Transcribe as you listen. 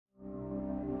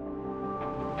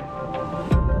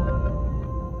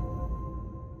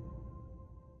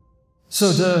So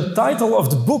the title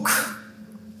of the book,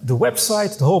 the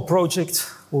website, the whole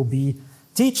project will be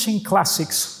Teaching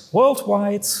Classics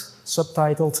Worldwide,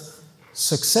 subtitled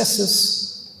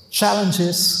Successes,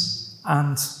 Challenges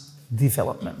and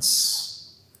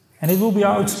Developments. And it will be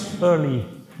out early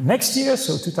next year,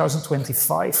 so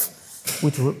 2025,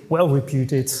 with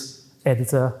well-reputed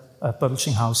editor,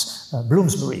 publishing house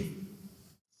Bloomsbury.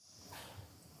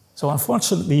 So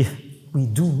unfortunately, we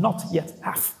do not yet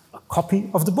have a copy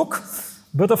of the book,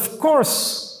 but of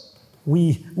course,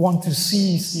 we want to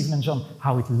see, Stephen and John,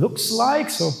 how it looks like.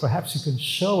 So perhaps you can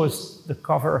show us the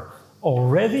cover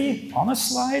already on a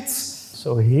slide.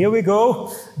 So here we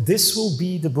go. This will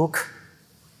be the book.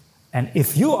 And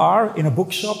if you are in a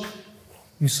bookshop,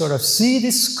 you sort of see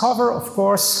this cover, of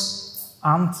course,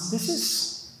 and this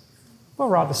is, well,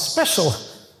 rather special.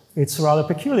 It's rather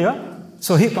peculiar.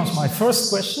 So here comes my first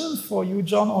question for you,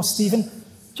 John or Stephen.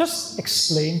 Just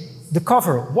explain the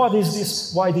cover. What is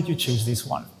this? Why did you choose this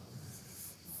one?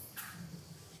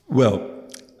 Well,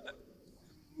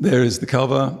 there is the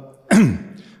cover,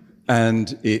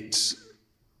 and it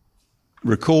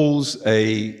recalls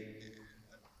a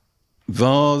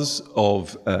vase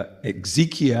of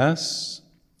Ezekias,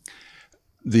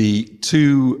 the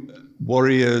two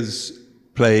warriors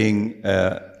playing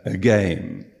a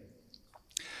game.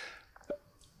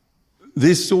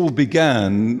 This all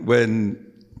began when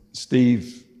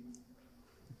Steve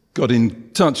got in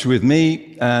touch with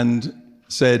me and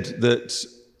said that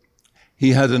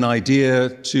he had an idea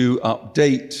to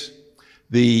update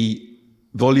the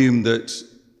volume that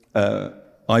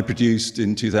I produced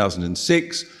in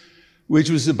 2006, which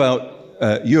was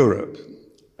about Europe.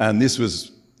 And this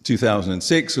was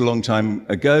 2006, a long time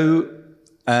ago,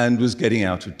 and was getting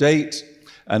out of date.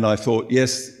 And I thought,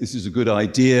 yes, this is a good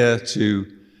idea to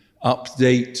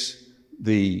update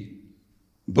the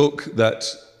book that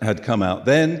had come out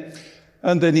then.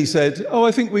 And then he said, oh,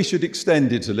 I think we should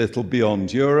extend it a little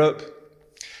beyond Europe.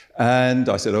 And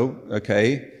I said, oh,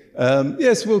 okay.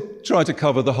 Yes, we'll try to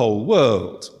cover the whole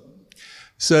world.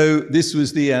 So this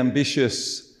was the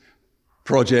ambitious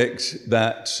project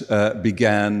that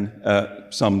began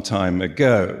some time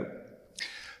ago.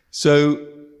 So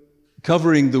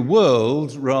covering the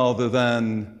world rather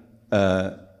than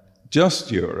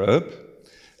just Europe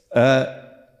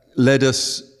led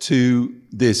us to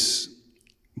this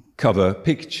cover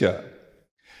picture.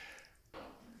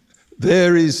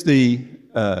 There is the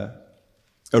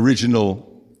original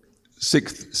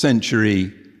 6th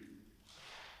century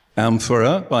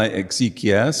amphora by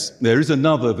Ezekias. There is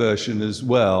another version as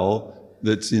well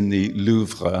that's in the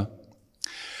Louvre.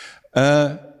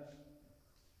 And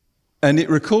it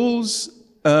recalls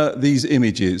these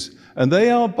images. And they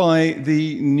are by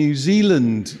the New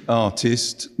Zealand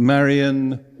artist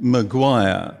Marion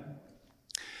Maguire.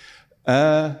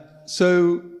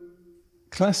 So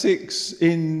classics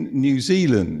in New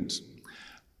Zealand,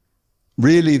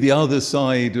 really the other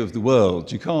side of the world.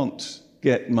 You can't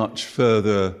get much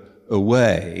further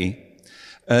away.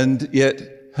 And yet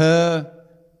her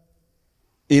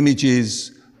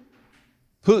images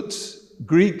put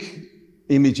Greek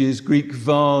images, Greek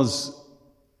vase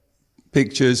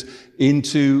pictures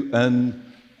into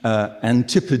an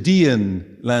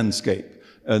Antipodean landscape,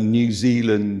 a New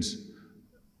Zealand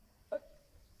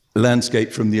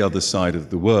landscape from the other side of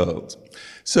the world.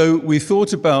 So we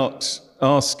thought about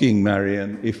asking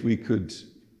Marion if we could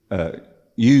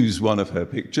use one of her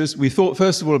pictures. We thought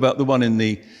first of all about the one in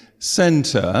the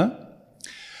center.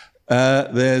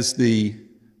 There's the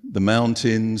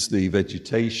mountains, the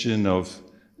vegetation of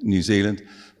New Zealand.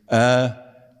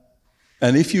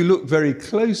 And if you look very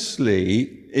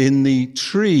closely in the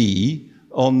tree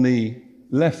on the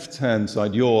left-hand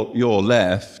side, your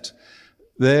left,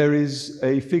 there is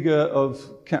a figure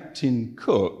of Captain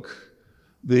Cook,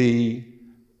 the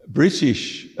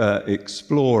British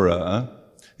explorer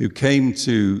who came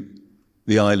to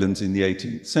the islands in the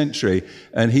 18th century,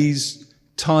 and he's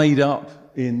tied up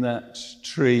in that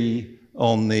tree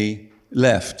on the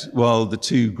left, while the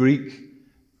two Greek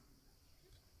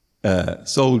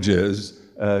soldiers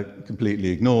completely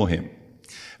ignore him.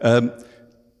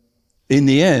 In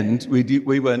the end,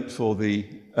 we went for the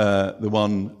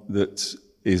one that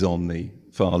is on the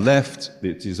far left.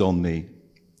 It is on the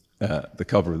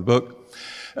cover of the book.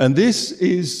 And this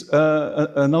is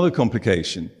another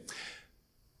complication.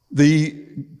 The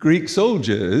Greek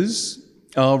soldiers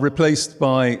are replaced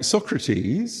by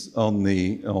Socrates on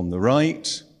the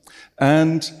right,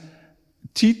 and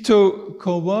Tito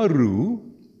Kowaru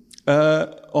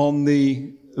on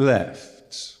the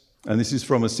left. And this is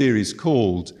from a series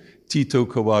called Tito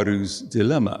Kowaru's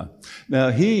Dilemma. Now,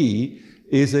 he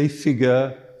is a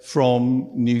figure from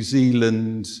New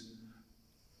Zealand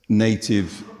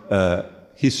native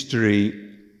history,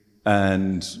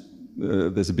 and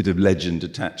there's a bit of legend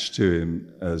attached to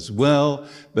him as well,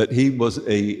 but he was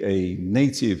a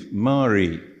native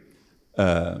Maori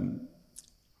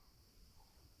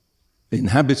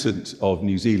inhabitant of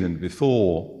New Zealand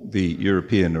before the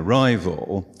European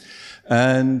arrival,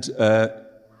 and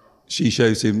she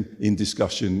shows him in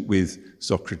discussion with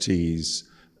Socrates.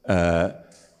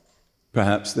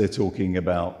 Perhaps they're talking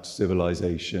about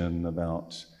civilization,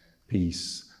 about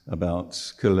peace,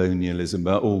 about colonialism,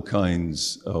 about all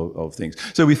kinds of things.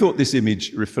 So we thought this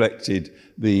image reflected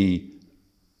the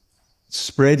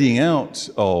spreading out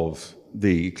of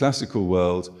the classical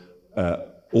world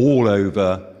all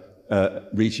over,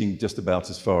 reaching just about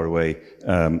as far away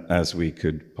as we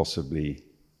could possibly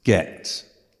get.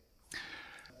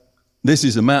 This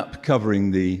is a map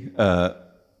covering the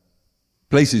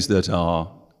places that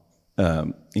are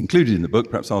included in the book.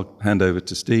 Perhaps I'll hand over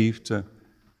to Steve to...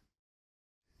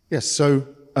 Yes, so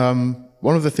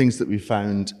one of the things that we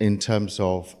found in terms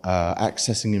of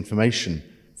accessing information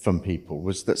from people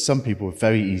was that some people were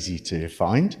very easy to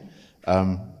find.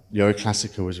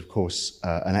 Euroclassic was, of course,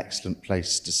 an excellent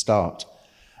place to start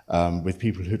with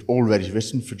people who'd already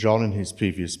written for John in his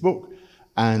previous book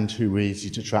and who were easy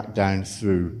to track down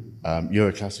through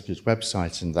Euroclassic's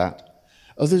website and that.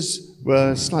 Others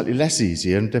were slightly less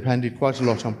easy and depended quite a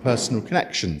lot on personal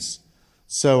connections.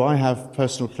 So I have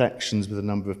personal connections with a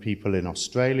number of people in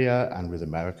Australia and with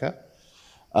America,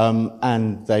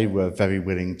 and they were very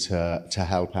willing to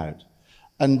help out.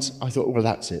 And I thought, well,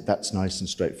 that's it. That's nice and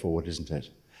straightforward, isn't it?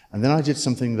 And then I did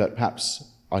something that perhaps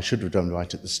I should have done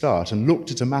right at the start and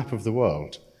looked at a map of the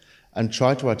world and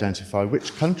tried to identify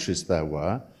which countries there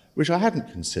were, which I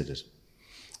hadn't considered.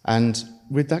 And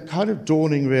with that kind of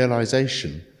dawning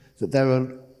realization that there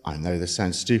are, I know this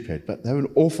sounds stupid, but there are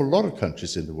an awful lot of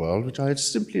countries in the world which I had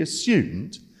simply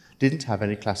assumed didn't have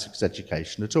any classics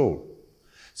education at all.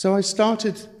 So I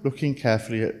started looking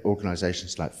carefully at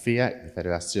organizations like FIAC, the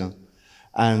Federation,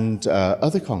 and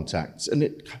other contacts, and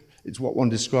it's what one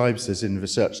describes as, in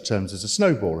research terms, as a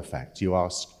snowball effect. You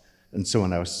ask, and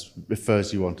someone else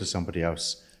refers you on to somebody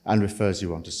else, and refers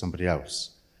you on to somebody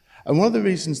else. And one of the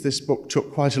reasons this book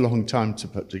took quite a long time to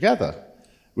put together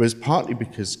was partly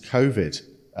because COVID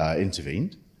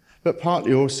intervened, but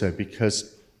partly also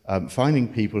because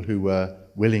finding people who were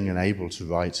willing and able to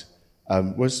write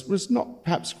was not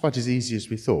perhaps quite as easy as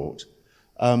we thought.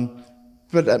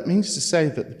 But that means to say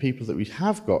that the people that we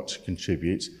have got to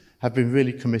contribute have been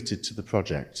really committed to the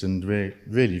project, and we're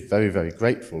really very, very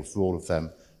grateful for all of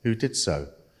them who did so.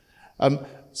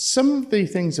 Some of the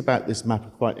things about this map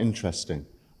are quite interesting.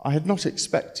 I had not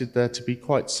expected there to be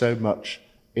quite so much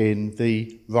in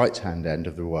the right-hand end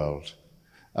of the world.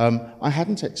 I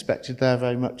hadn't expected there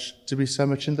very much to be so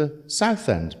much in the south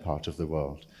end part of the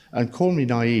world. And call me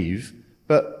naive,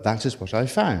 but that is what I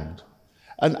found.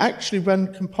 And actually,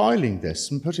 when compiling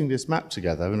this and putting this map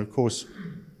together, and of course,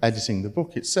 editing the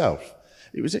book itself,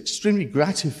 it was extremely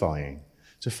gratifying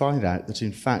to find out that,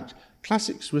 in fact,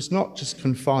 classics was not just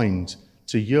confined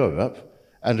to Europe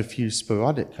and a few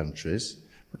sporadic countries,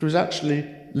 but was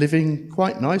actually living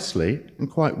quite nicely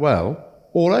and quite well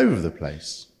all over the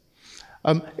place.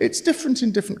 It's different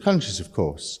in different countries, of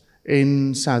course.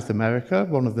 In South America,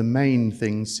 one of the main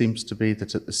things seems to be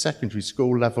that at the secondary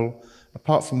school level,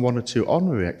 apart from one or two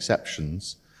honorary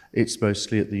exceptions, it's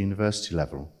mostly at the university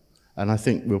level. And I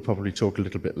think we'll probably talk a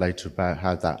little bit later about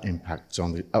how that impacts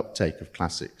on the uptake of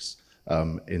classics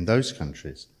in those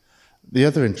countries. The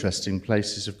other interesting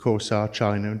places, of course, are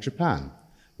China and Japan,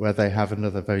 where they have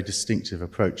another very distinctive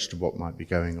approach to what might be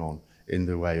going on in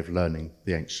the way of learning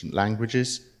the ancient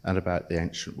languages and about the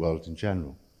ancient world in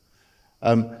general.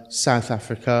 South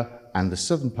Africa and the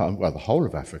southern part, well, the whole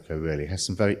of Africa really, has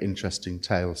some very interesting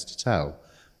tales to tell,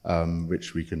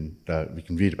 which we can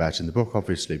read about in the book,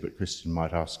 obviously, but Christian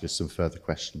might ask us some further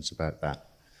questions about that.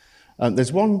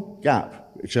 There's one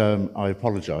gap, which I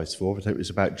apologise for, but it was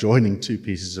about joining two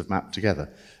pieces of map together,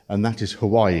 and that is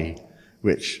Hawaii,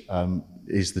 which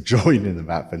is the join in the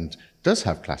map and does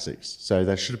have classics. So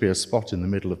there should be a spot in the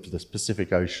middle of the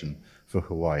Pacific Ocean for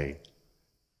Hawaii.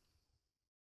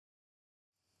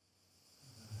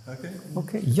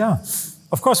 Okay, yeah.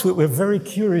 Of course, we're very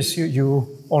curious.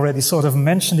 You already sort of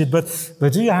mentioned it,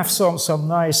 but do you have some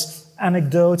nice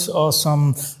anecdotes or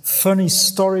some funny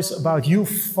stories about you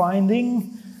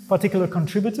finding particular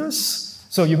contributors?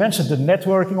 So you mentioned the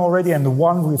networking already and the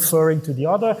one referring to the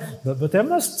other, but there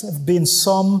must have been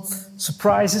some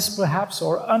surprises perhaps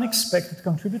or unexpected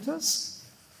contributors?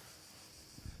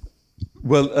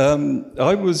 Well,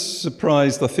 I was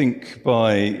surprised, I think,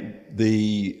 by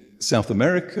the South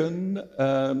American,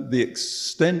 the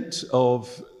extent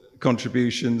of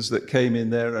contributions that came in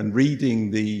there, and reading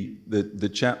the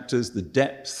chapters, the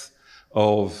depth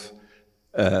of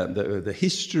the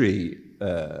history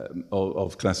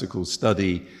of classical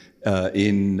study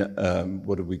in,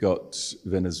 what have we got,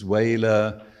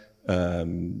 Venezuela,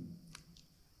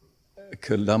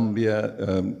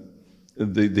 Colombia.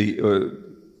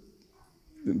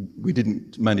 We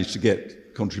didn't manage to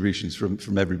get contributions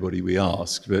from everybody we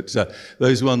asked, but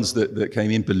those ones that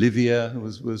came in, Bolivia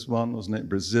was one, wasn't it?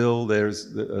 Brazil,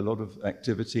 there's a lot of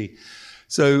activity.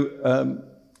 So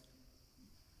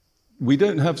we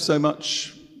don't have so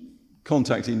much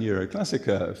contact in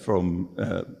Euroclassica from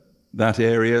that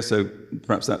area, so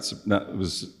perhaps that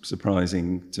was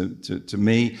surprising to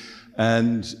me.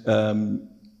 And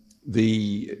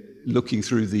looking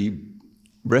through the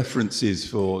references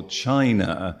for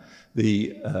China,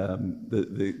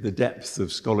 the depth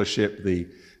of scholarship, the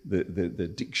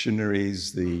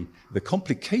dictionaries, the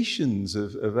complications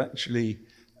of actually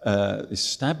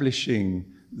establishing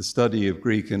the study of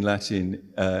Greek and Latin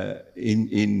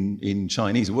in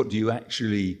Chinese. What do you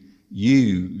actually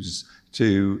use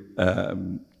to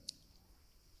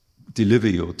deliver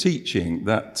your teaching?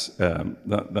 That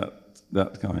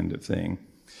kind of thing.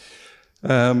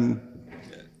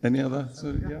 Any other?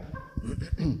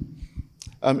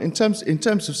 In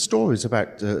terms of stories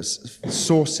about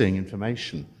sourcing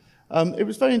information, it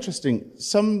was very interesting.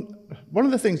 One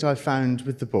of the things I found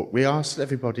with the book, we asked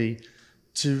everybody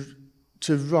to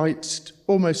write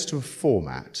almost to a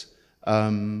format.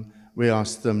 We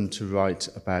asked them to write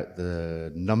about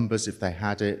the numbers, if they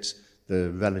had it, the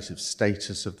relative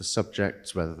status of the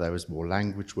subjects, whether there was more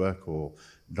language work or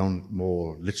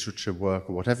more literature work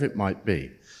or whatever it might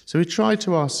be. So we tried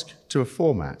to ask to a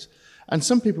format, and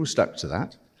some people stuck to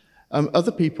that.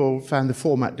 Other people found the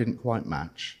format didn't quite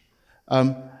match.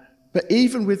 But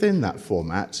even within that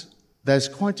format, there's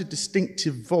quite a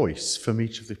distinctive voice from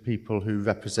each of the people who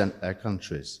represent their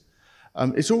countries.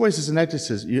 It's always, as an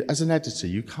editor,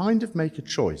 you kind of make a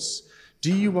choice.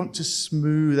 Do you want to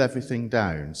smooth everything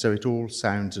down so it all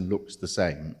sounds and looks the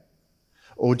same?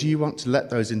 Or do you want to let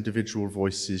those individual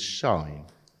voices shine?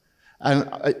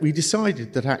 And we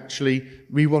decided that actually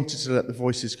we wanted to let the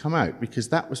voices come out, because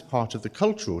that was part of the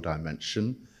cultural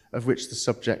dimension of which the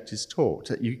subject is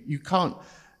taught. You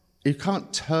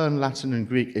can't turn Latin and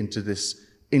Greek into this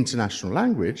international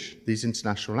language, these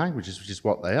international languages, which is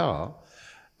what they are,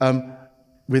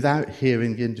 without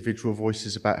hearing the individual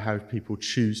voices about how people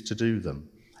choose to do them.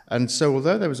 And so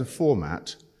although there was a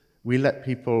format, we let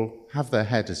people have their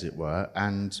head, as it were,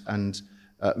 and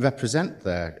represent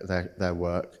their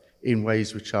work in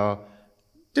ways which are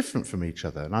different from each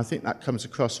other. And I think that comes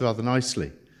across rather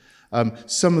nicely.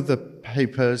 Some of the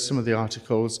papers, some of the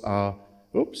articles are,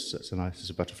 oops, that's as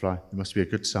a butterfly, it must be a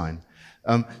good sign.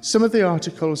 Some of the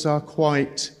articles are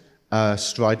quite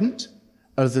strident,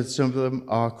 some of them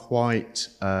are quite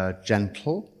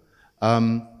gentle.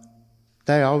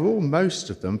 They are all,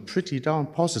 most of them, pretty darn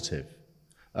positive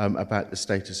about the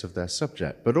status of their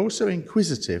subject, but also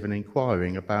inquisitive and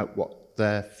inquiring about what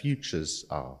their futures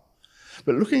are.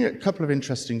 But looking at a couple of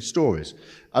interesting stories,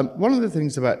 one of the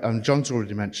things about, John's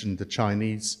already mentioned the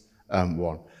Chinese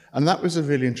one, and that was a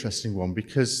really interesting one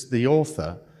because the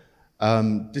author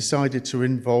decided to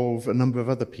involve a number of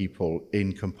other people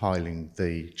in compiling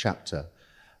the chapter.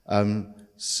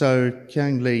 So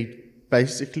Qiang Li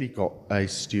basically got a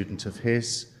student of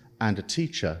his and a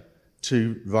teacher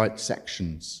to write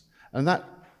sections. And that,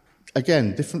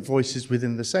 again, different voices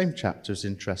within the same chapter is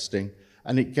interesting,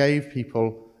 and it gave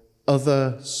people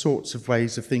other sorts of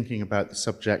ways of thinking about the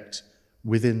subject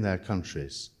within their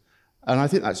countries. And I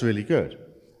think that's really good.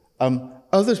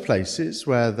 Other places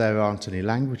where there aren't any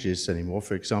languages anymore,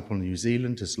 for example, New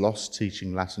Zealand has lost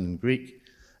teaching Latin and Greek,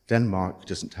 Denmark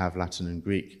doesn't have Latin and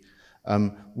Greek,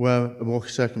 were more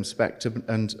circumspect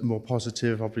and more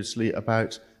positive, obviously,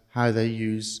 about how they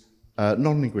use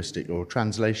non-linguistic or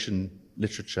translation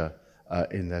literature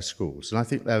in their schools. And I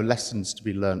think there are lessons to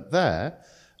be learnt there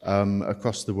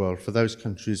across the world for those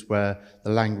countries where the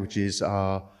languages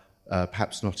are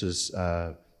perhaps not as,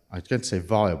 I'm going to say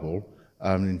viable,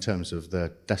 in terms of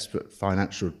the desperate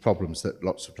financial problems that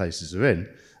lots of places are in,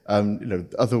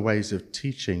 other ways of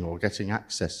teaching or getting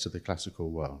access to the classical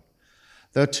world.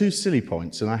 There are two silly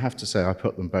points, and I have to say I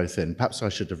put them both in. Perhaps I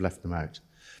should have left them out.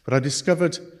 But I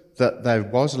discovered that there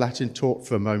was Latin taught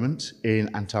for a moment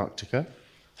in Antarctica,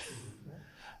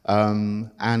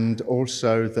 and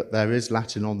also that there is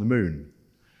Latin on the moon,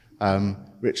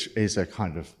 which is a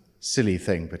kind of silly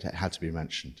thing, but it had to be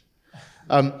mentioned.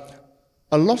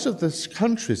 A lot of the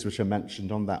countries which are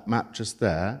mentioned on that map just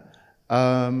there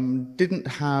didn't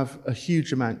have a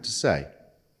huge amount to say.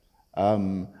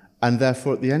 And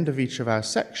therefore, at the end of each of our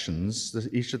sections,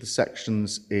 each of the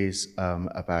sections is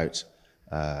about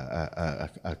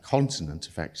a continent,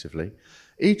 effectively.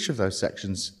 Each of those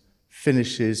sections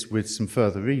finishes with some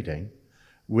further reading,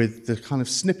 with the kind of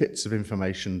snippets of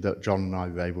information that John and I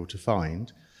were able to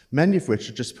find, many of which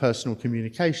are just personal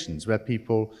communications, where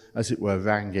people, as it were,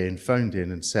 rang in, phoned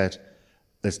in and said,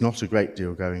 there's not a great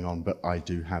deal going on, but I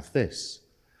do have this.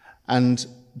 And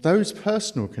those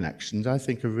personal connections, I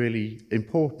think, are really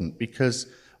important because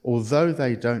although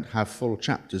they don't have full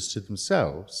chapters to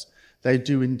themselves, they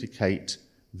do indicate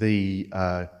the,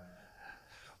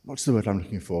 what's the word I'm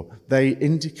looking for? They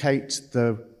indicate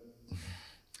the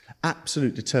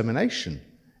absolute determination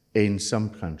in some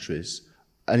countries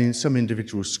and in some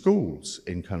individual schools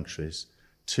in countries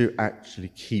to actually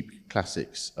keep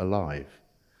classics alive.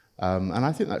 And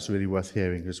I think that's really worth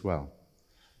hearing as well.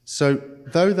 So,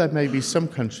 though there may be some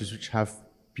countries which have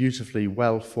beautifully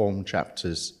well-formed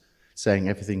chapters saying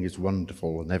everything is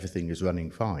wonderful and everything is running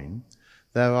fine,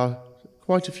 there are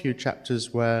quite a few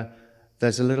chapters where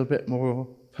there's a little bit more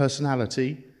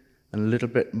personality and a little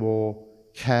bit more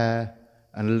care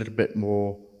and a little bit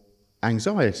more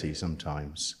anxiety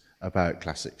sometimes about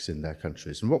classics in their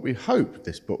countries. And what we hope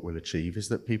this book will achieve is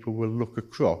that people will look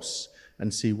across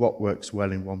and see what works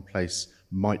well in one place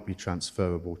might be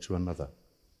transferable to another.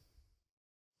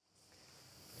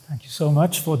 Thank you so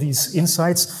much for these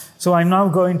insights. So I'm now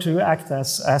going to act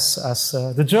as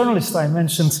the journalist I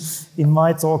mentioned in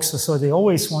my talks. So they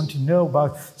always want to know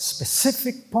about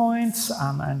specific points,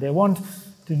 and they want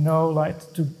to know,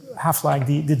 like, to have like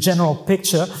the general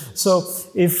picture. So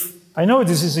if I know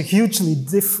this is a hugely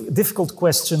difficult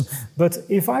question, but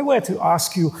if I were to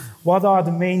ask you what are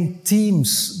the main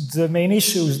themes, the main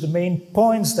issues, the main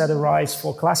points that arise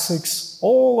for classics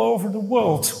all over the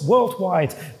world,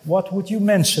 worldwide, what would you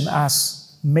mention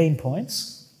as main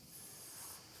points?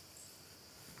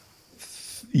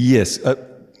 Yes.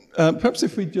 Perhaps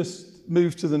if we just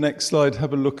move to the next slide,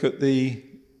 have a look at the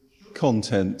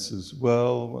contents as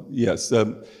well. Yes.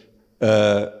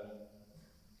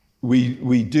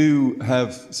 We do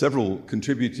have several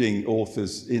contributing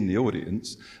authors in the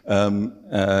audience,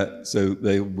 so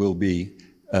they will be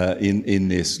in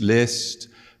this list.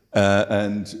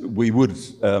 And we would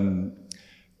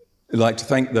like to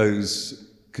thank those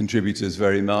contributors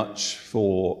very much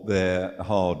for their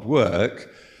hard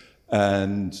work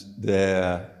and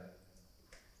their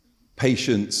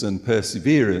patience and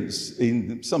perseverance,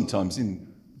 sometimes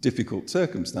in difficult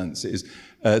circumstances,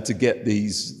 to get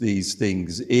these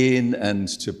things in and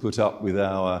to put up with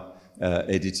our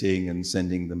editing and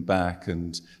sending them back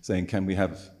and saying, can we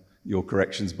have your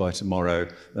corrections by tomorrow,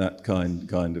 that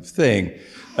kind of thing.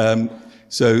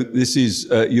 So this is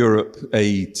Europe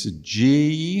A to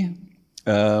G,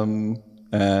 and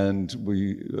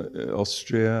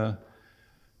Austria,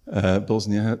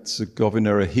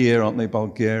 Bosnia-Herzegovina are here, aren't they?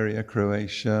 Bulgaria,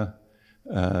 Croatia,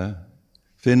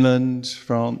 Finland,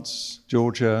 France,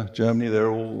 Georgia, Germany,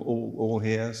 they're all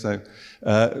here. So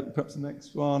perhaps the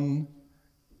next one.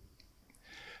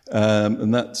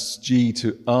 And that's G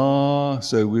to R.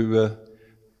 So we were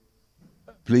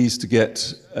pleased to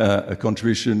get a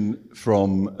contribution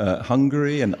from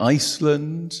Hungary and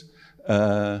Iceland.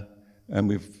 And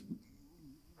we've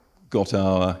got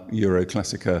our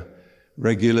Euroclassica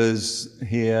regulars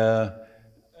here,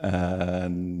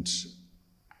 and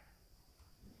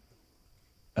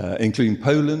including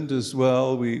Poland as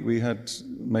well. We had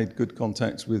made good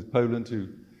contacts with Poland, who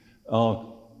are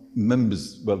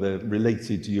members, well, they're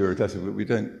related to Euroclassic, but we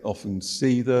don't often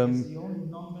see them. Yes, the only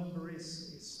non-member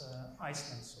is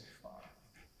Iceland so far.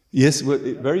 Yes, well,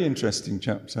 very interesting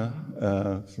chapter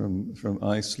from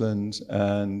Iceland.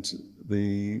 And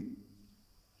the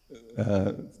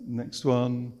next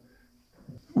one.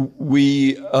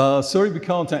 We are sorry we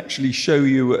can't actually show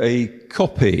you a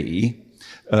copy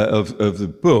of the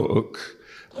book,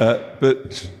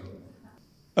 but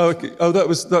oh, okay. Oh, that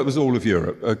was all of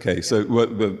Europe. Okay, so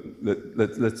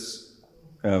let's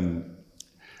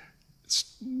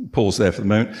pause there for the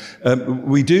moment.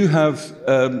 We do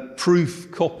have proof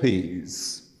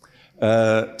copies,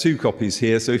 2 copies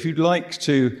here. So if you'd like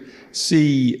to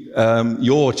see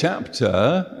your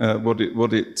chapter, what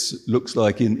it looks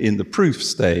like in the proof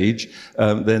stage,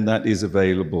 then that is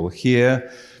available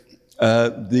here.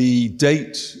 The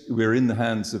date, we're in the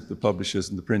hands of the publishers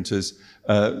and the printers.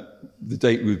 The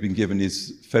date we've been given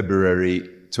is February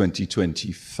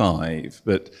 2025,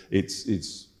 but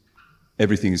it's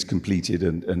everything is completed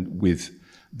and with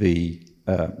the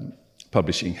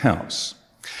publishing house.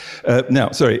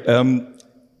 Now, sorry.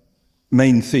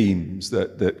 main themes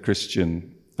that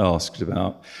Christian asked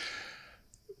about.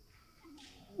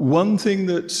 One thing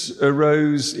that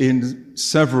arose in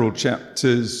several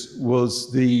chapters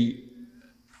was the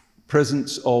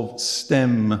presence of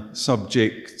STEM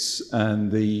subjects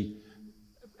and the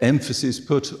emphasis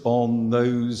put on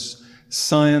those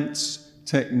science,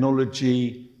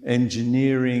 technology,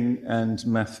 engineering, and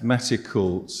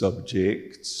mathematical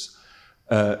subjects.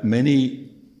 Many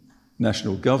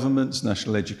national governments,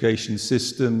 national education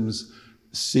systems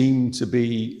seem to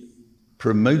be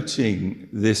promoting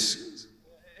this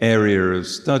area of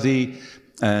study,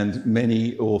 and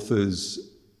many authors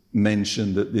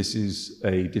mention that this is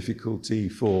a difficulty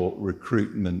for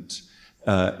recruitment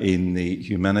in the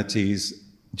humanities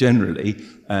generally,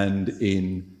 and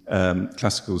in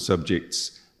classical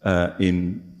subjects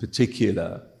in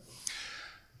particular.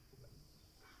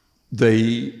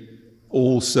 They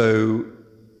also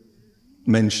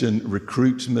mention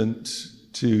recruitment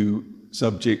to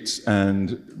subjects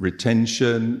and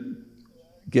retention,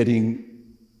 getting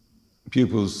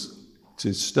pupils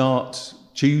to start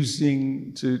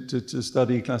choosing to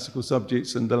study classical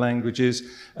subjects and the languages,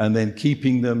 and then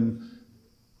keeping them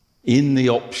in the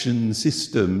option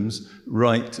systems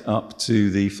right up to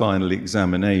the final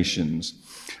examinations.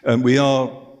 We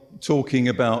are talking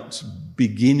about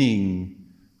beginning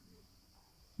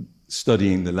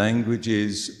studying the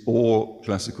languages or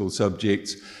classical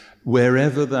subjects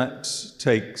wherever that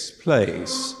takes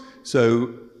place.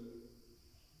 So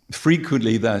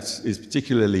frequently that is,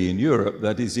 particularly in Europe,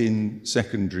 that is in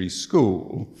secondary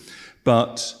school,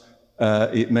 but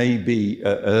it may be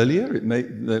earlier,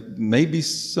 there may be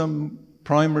some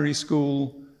primary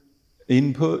school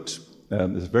input.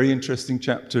 There's a very interesting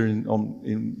chapter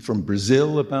from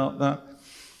Brazil about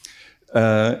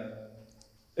that.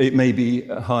 It may be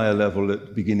a higher level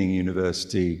at beginning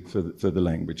university for the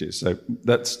languages. So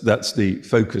that's the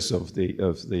focus of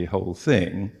the whole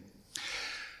thing.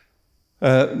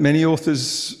 Many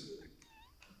authors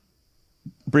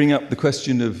bring up the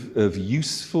question of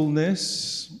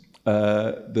usefulness,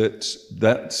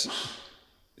 that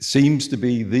seems to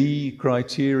be the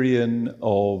criterion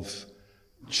of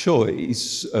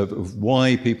choice of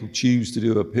why people choose to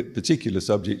do a particular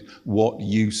subject. What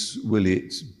use will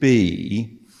it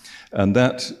be? And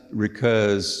that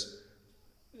recurs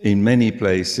in many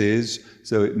places.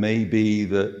 So it may be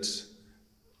that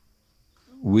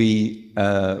we,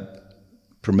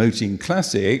 promoting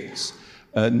classics,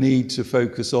 need to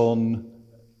focus on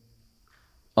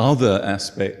other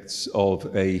aspects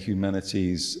of a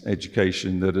humanities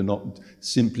education that are not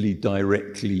simply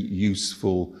directly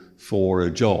useful for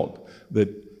a job, that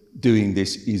doing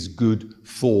this is good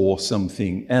for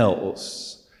something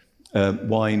else.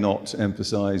 Why not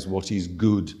emphasize what is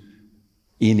good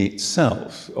in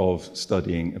itself of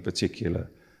studying a particular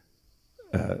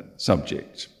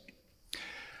subject?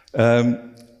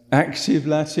 Active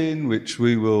Latin, which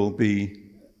we will be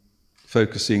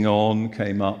focusing on,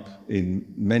 came up in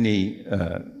many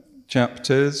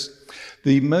chapters.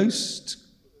 The most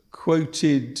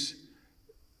quoted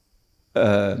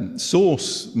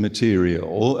source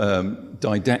material,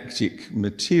 didactic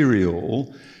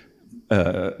material,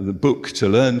 the book to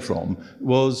learn from,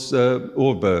 was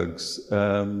Orberg's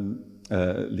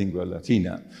Lingua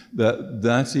Latina.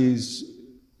 That is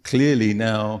clearly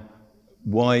now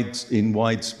in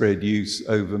widespread use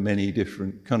over many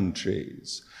different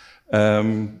countries.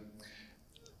 And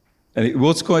it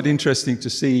was quite interesting to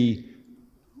see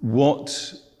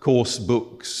what course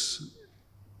books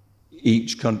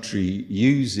each country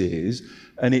uses,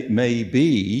 and it may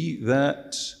be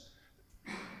that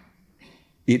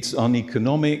it's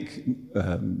uneconomic,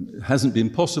 hasn't been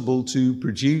possible to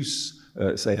produce,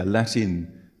 say, a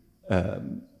Latin, a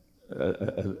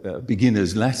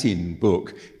beginner's Latin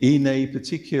book in a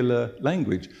particular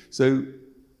language. So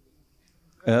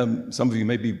some of you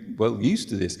may be well used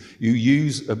to this. You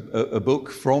use a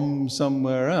book from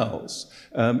somewhere else.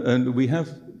 And we have,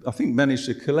 I think, managed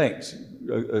to collect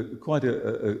quite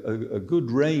a good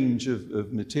range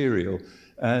of material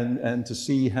and to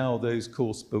see how those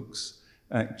course books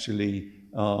actually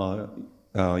are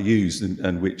used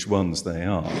and which ones they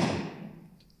are.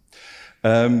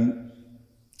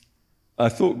 I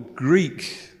thought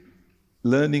Greek,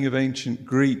 learning of ancient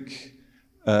Greek,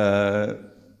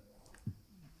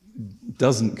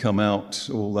 doesn't come out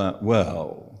all that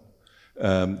well.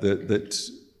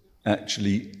 That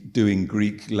actually doing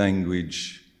Greek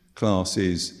language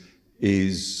classes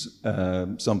is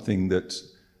something that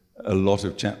a lot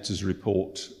of chapters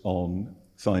report on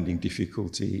finding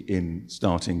difficulty in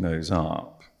starting those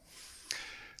up.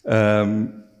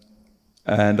 And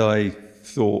I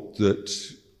thought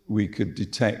that we could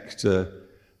detect a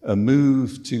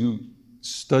move to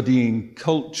studying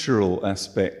cultural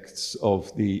aspects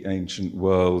of the ancient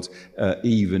world,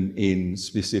 even in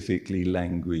specifically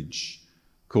language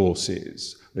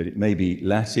courses. That it may be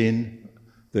Latin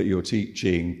that you're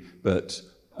teaching, but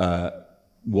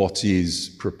what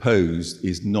is proposed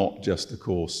is not just a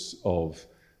course of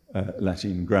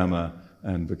Latin grammar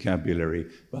and vocabulary,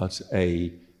 but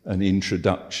an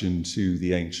introduction to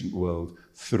the ancient world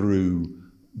through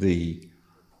the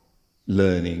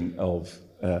learning of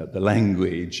the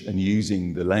language and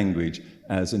using the language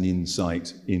as an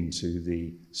insight into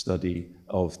the study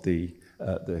of the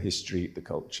history, the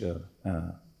culture,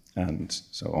 and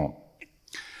so on.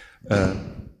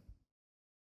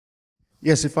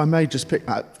 Yes, if I may just pick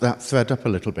that thread up a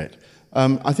little bit.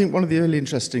 I think one of the really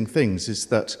interesting things is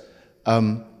that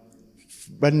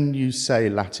when you say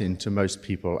Latin to most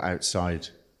people outside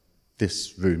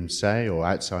this room, say, or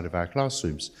outside of our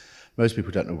classrooms, most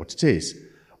people don't know what it is,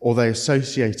 or they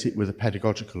associate it with a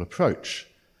pedagogical approach,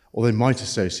 or they might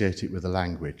associate it with a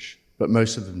language, but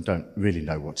most of them don't really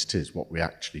know what it is, what we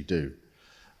actually do.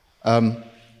 And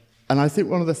I think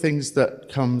one of the things that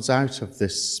comes out of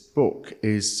this book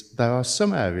is there are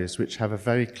some areas which have a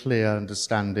very clear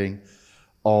understanding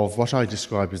of what I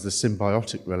describe as the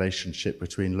symbiotic relationship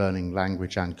between learning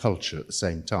language and culture at the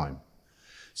same time.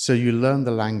 So you learn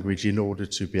the language in order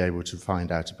to be able to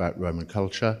find out about Roman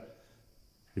culture.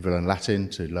 You learn Latin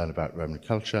to learn about Roman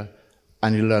culture,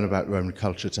 and you learn about Roman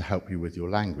culture to help you with your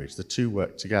language. The two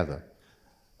work together.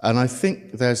 And I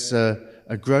think there's a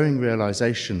growing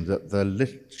realization that the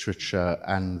literature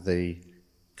and the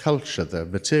culture, the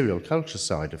material culture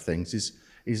side of things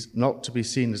is not to be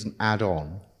seen as an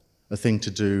add-on, a thing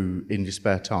to do in your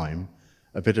spare time,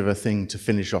 a bit of a thing to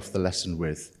finish off the lesson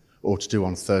with, or to do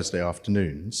on Thursday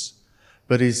afternoons,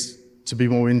 but is to be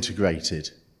more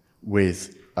integrated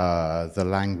with the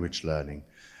language learning.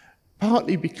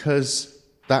 Partly because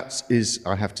that is,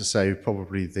 I have to say,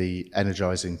 probably the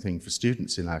energizing thing for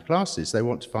students in our classes. They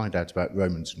want to find out about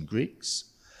Romans and Greeks,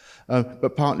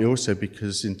 but partly also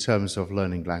because in terms of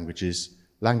learning languages,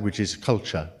 language is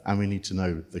culture, and we need to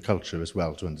know the culture as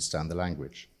well to understand the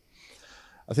language.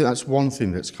 I think that's one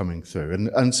thing that's coming through,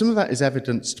 and some of that is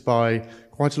evidenced by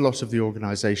quite a lot of the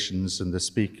organizations and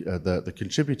the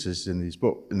contributors in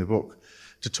the book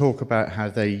to talk about how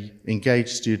they engage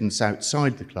students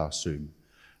outside the classroom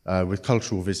with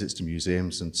cultural visits to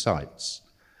museums and sites.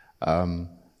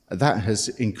 That has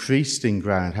increased in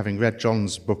ground. Having read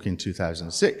John's book in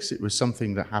 2006, it was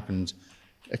something that happened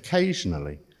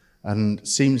occasionally and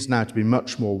seems now to be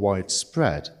much more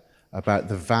widespread about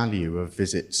the value of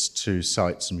visits to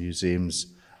sites and museums.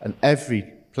 And every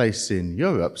place in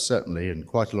Europe, certainly, and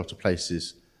quite a lot of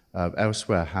places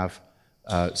elsewhere, have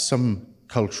some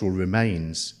cultural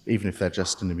remains, even if they're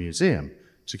just in a museum,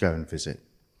 to go and visit.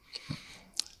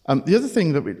 The other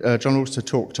thing that John also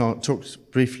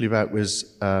talked briefly about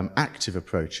was active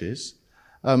approaches.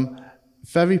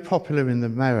 Very popular in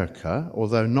America,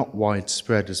 although not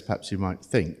widespread as perhaps you might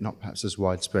think, not perhaps as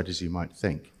widespread as you might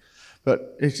think.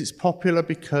 But it is popular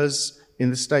because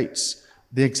in the States,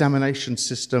 the examination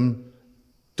system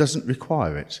doesn't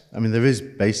require it. I mean, there is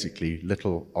basically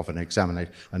little of a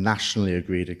nationally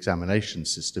agreed examination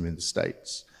system in the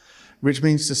States, which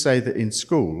means to say that in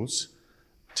schools,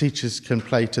 teachers can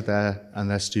play to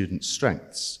their students'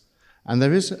 strengths. And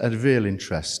there is a real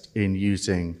interest in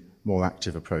using more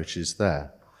active approaches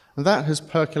there. And that has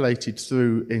percolated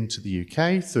through into the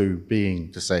UK through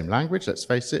being the same language, let's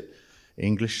face it.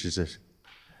 English is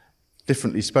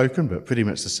differently spoken, but pretty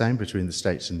much the same between the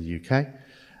States and the UK.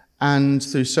 And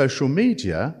through social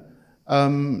media,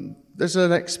 there's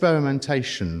an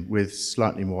experimentation with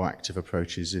slightly more active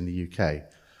approaches in the UK.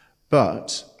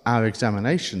 But our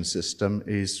examination system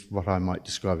is what I might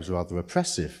describe as rather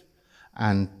oppressive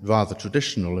and rather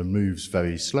traditional and moves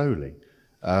very slowly.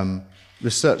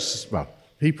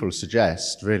 People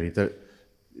suggest really that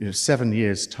 7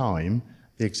 years' time,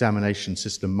 the examination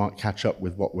system might catch up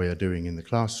with what we are doing in the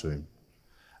classroom.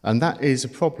 And that is a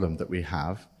problem that we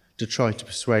have to try to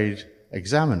persuade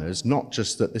examiners, not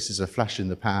just that this is a flash in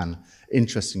the pan,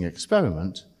 interesting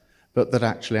experiment, but that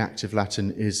actually active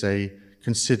Latin is a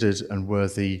considered and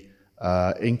worthy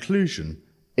inclusion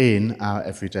in our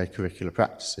everyday curricular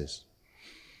practices.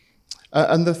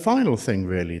 And the final thing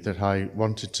really that I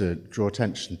wanted to draw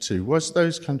attention to was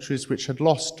those countries which had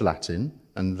lost Latin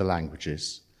and the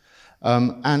languages.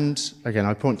 And again,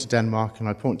 I point to Denmark and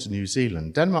I point to New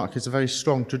Zealand. Denmark has a very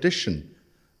strong tradition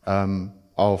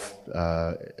of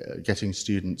getting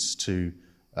students to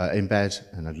embed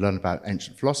and learn about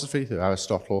ancient philosophy through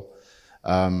Aristotle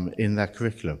in their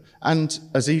curriculum. And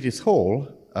as Edith Hall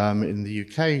in the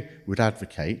UK would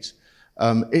advocate.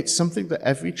 It's something that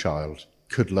every child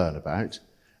could learn about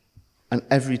and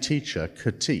every teacher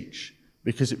could teach,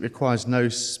 because it requires no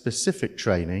specific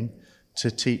training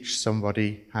to teach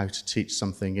somebody how to teach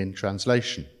something in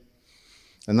translation.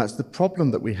 And that's the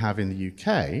problem that we have in the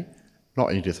UK,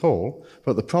 not Edith Hall,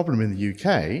 but the problem in the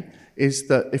UK is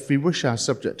that if we wish our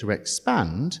subject to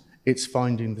expand, it's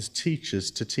finding the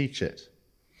teachers to teach it.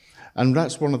 And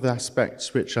that's one of the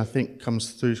aspects which I think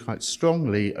comes through quite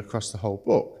strongly across the whole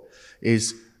book,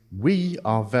 is we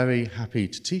are very happy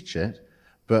to teach it,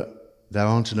 but there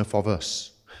aren't enough of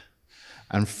us.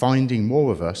 And finding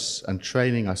more of us and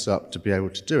training us up to be able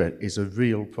to do it is a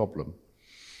real problem.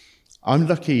 I'm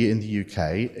lucky in the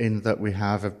UK in that we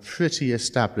have a pretty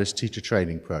established teacher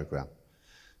training program.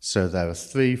 So there are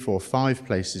 3, 4, 5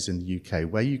 places in the UK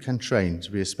where you can train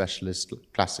to be a specialist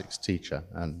classics teacher,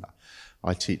 and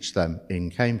I teach them in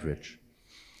Cambridge.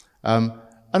 And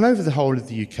over the whole of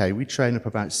the UK, we train up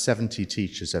about 70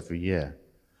 teachers every year.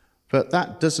 But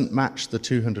that doesn't match the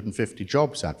 250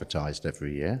 jobs advertised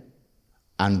every year,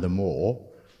 and the more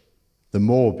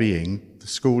being the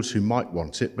schools who might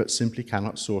want it but simply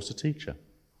cannot source a teacher.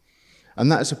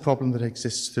 And that is a problem that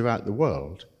exists throughout the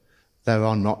world. There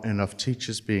are not enough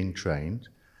teachers being trained,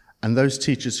 and those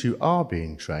teachers who are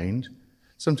being trained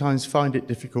sometimes find it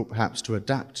difficult perhaps to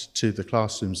adapt to the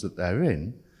classrooms that they're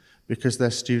in because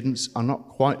their students are not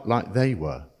quite like they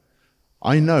were.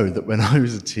 I know that when I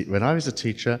was a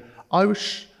teacher, I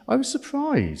was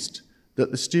surprised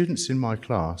that the students in my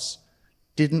class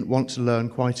didn't want to learn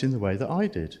quite in the way that I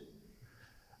did.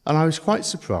 And I was quite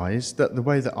surprised that the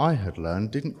way that I had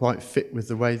learned didn't quite fit with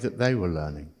the way that they were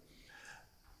learning.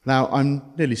 Now,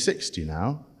 I'm nearly 60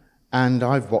 now, and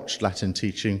I've watched Latin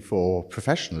teaching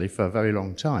professionally for a very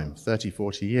long time, 30,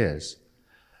 40 years.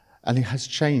 And it has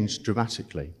changed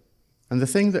dramatically. And the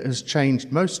thing that has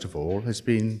changed most of all has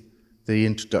been the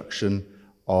introduction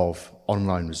of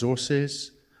online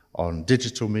resources, on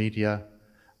digital media,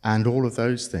 and all of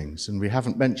those things. And we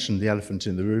haven't mentioned the elephant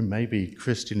in the room. Maybe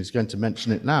Christian is going to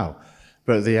mention it now,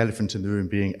 but the elephant in the room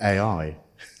being AI.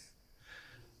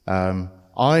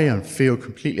 I feel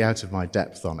completely out of my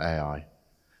depth on AI.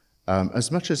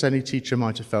 As much as any teacher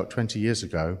might have felt 20 years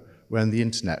ago when the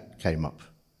internet came up.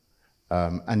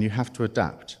 And you have to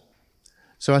adapt.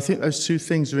 So I think those two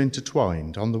things are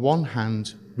intertwined. On the one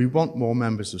hand, we want more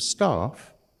members of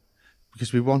staff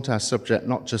because we want our subject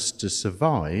not just to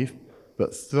survive,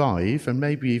 but thrive and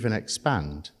maybe even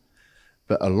expand.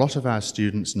 But a lot of our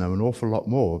students know an awful lot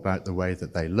more about the way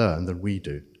that they learn than we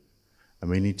do. And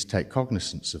we need to take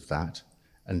cognizance of that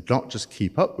and not just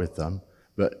keep up with them,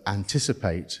 but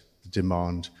anticipate the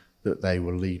demand that they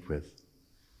will lead with.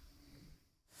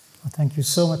 Thank you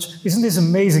so much. Isn't this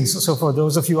amazing? So for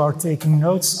those of you who are taking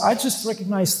notes, I just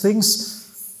recognize things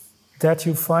that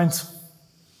you find,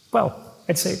 well,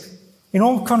 I'd say, in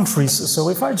all countries. So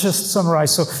if I just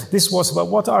summarize, so this was about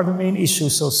what are the main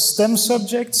issues. So STEM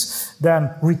subjects,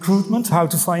 then recruitment, how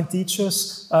to find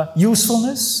teachers,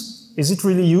 usefulness. Is it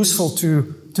really useful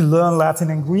to learn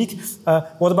Latin and Greek?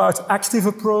 What about active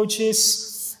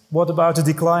approaches? What about the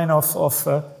decline of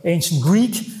ancient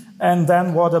Greek? And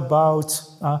then what about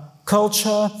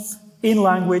culture,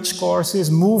 in-language courses,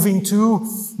 moving to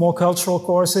more cultural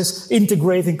courses,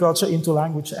 integrating culture into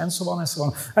language, and so on and so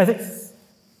on. I think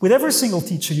with every single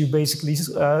teacher you basically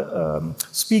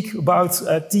speak about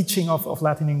teaching of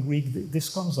Latin and Greek, this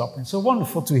comes up. And so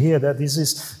wonderful to hear that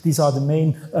these are the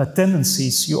main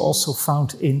tendencies you also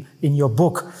found in your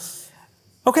book.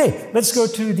 Okay, let's go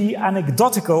to the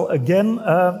anecdotal again.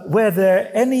 Were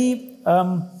there any,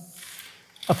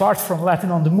 apart from Latin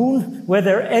on the Moon, were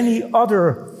there any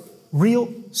other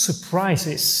real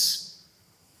surprises?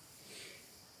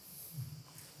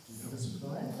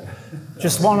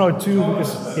 Just one or two,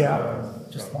 because, yeah,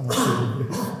 just one or two.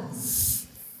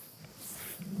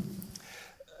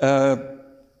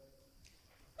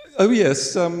 Oh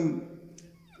yes,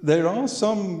 there are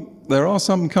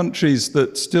some countries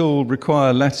that still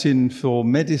require Latin for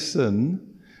medicine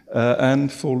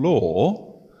and for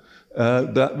law.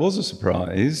 That was a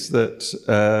surprise that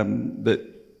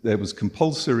there was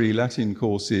compulsory Latin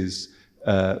courses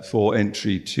for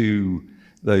entry to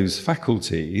those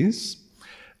faculties.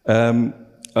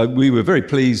 We were very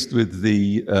pleased with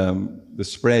the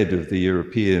spread of the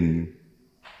European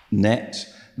net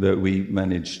that we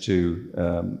managed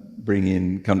to bring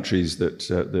in countries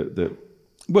that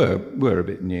were a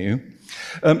bit new.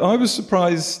 I was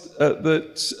surprised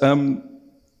that,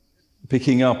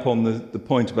 picking up on the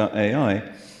point about AI,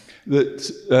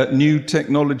 that new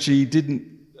technology didn't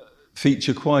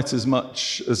feature quite as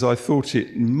much as I thought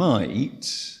it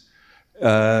might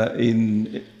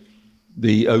in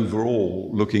the overall,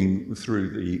 looking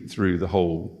through the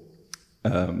whole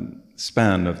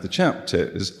span of the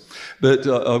chapters. But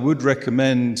I would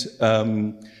recommend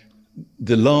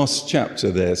the last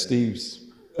chapter there, Steve's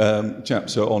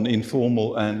chapter on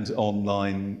informal and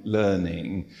online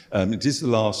learning. It is the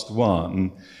last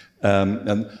one,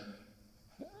 and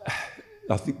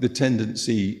I think the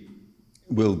tendency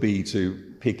will be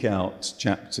to pick out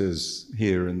chapters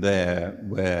here and there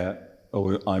where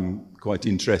I'm quite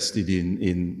interested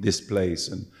in this place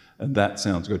and that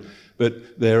sounds good.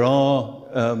 But there are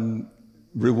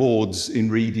rewards in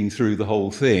reading through the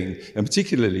whole thing, and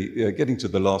particularly getting to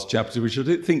the last chapter, which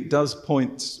I think does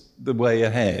point the way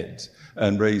ahead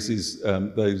and raises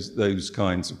those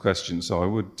kinds of questions. So I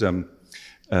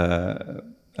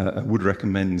would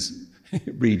recommend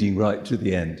reading right to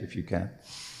the end if you can.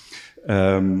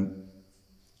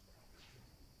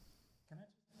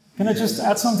 Can I just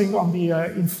add something on the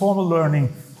informal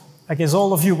learning? I guess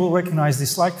all of you will recognize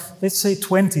this. Like, let's say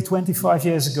 20, 25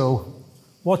 years ago,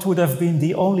 what would have been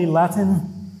the only Latin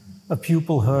a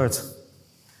pupil heard?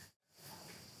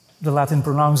 The Latin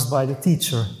pronounced by the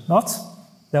teacher, not?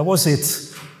 That was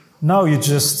it. Now you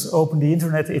just open the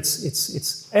internet,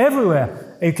 it's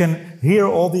everywhere. You can hear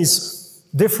all these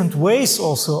different ways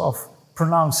also of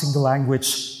pronouncing the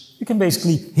language. You can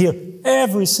basically hear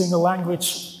every single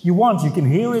language you want. You can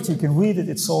hear it, you can read it,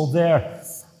 it's all there.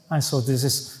 And so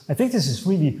I think this is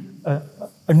really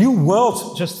a new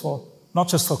world, not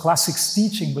just for classics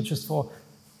teaching, but just for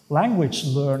language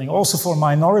learning, also for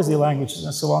minority languages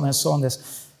and so on and so on.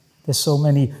 There's so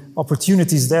many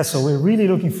opportunities there. So we're really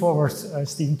looking forward,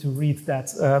 Steven, to read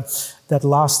that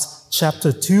last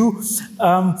chapter too.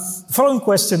 The following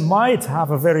question might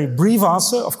have a very brief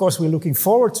answer. Of course, we're looking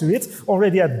forward to it.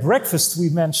 Already at breakfast, we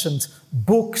mentioned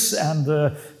books and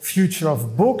the future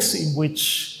of books, in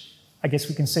which I guess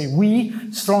we can say we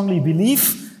strongly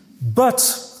believe. But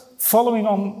following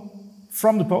on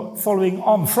from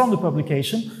the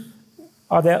publication,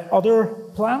 are there other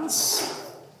plans?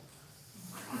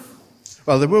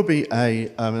 Well, there will be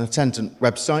an attendant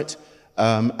website,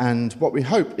 and what we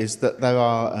hope is that there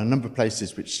are a number of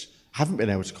places which haven't been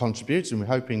able to contribute, and we're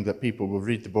hoping that people will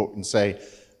read the book and say,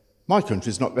 my country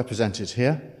is not represented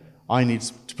here, I need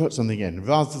to put something in,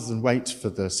 rather than wait for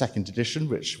the second edition,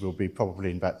 which will be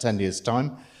probably in about 10 years'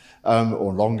 time,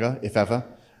 or longer, if ever.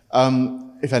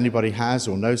 If anybody has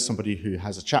or knows somebody who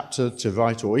has a chapter to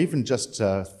write, or even just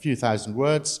a few thousand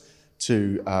words,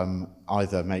 to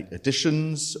either make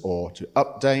additions or to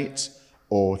update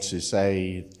or to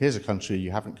say, here's a country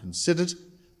you haven't considered,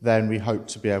 then we hope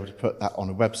to be able to put that on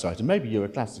a website. And maybe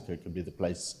Euroclassic could be the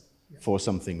place for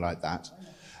something like that.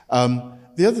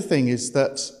 The other thing is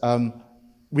that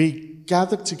we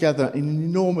gathered together an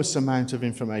enormous amount of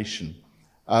information.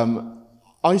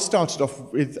 I started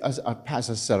off with, as I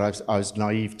said, I was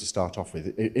naive to start off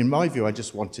with. In my view, I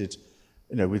just wanted,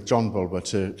 with John Bulmer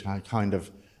to kind of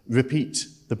repeat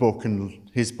the book and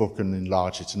his book and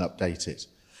enlarge it and update it.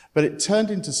 But it turned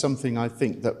into something I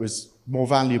think that was more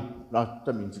valuable. I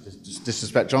don't mean to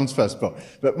disrespect John's first book,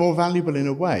 but more valuable in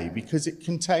a way because it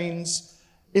contains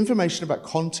information about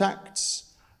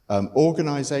contacts,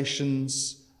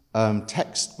 organizations,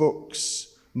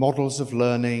 textbooks, models of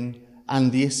learning,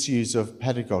 and the issues of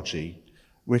pedagogy,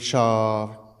 which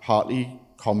are partly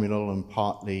communal and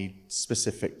partly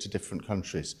specific to different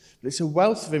countries. But it's a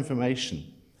wealth of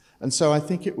information. And so I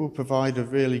think it will provide a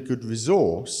really good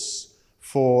resource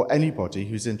for anybody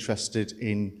who's interested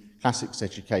in classics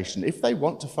education. If they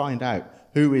want to find out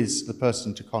who is the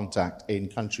person to contact in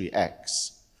country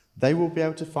X, they will be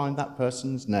able to find that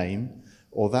person's name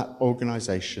or that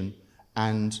organization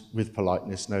and, with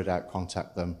politeness, no doubt,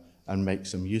 contact them and make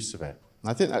some use of it. And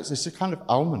I think it's a kind of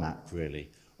almanac, really,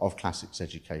 of classics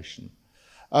education.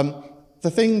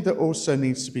 The thing that also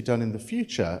needs to be done in the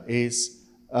future is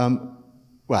the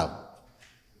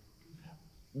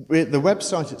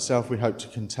website itself we hope to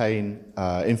contain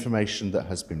information that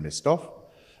has been missed off,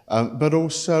 but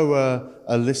also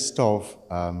a list of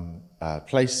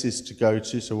places to go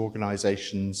to, so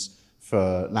organisations,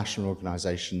 for national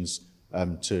organisations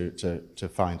to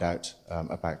find out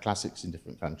about classics in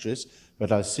different countries.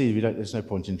 But I see there's no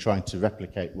point in trying to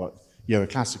replicate what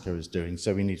Euroclassic is doing,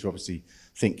 so we need to obviously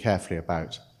think carefully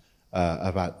about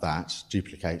that,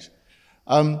 duplicate.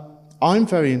 I'm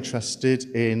very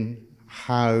interested in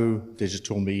how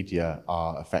digital media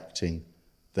are affecting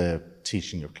the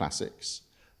teaching of classics.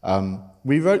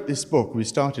 We wrote this book, we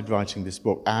started writing this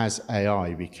book as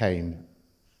AI became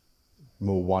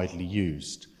more widely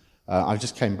used. I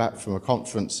just came back from a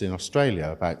conference in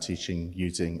Australia about teaching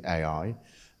using AI,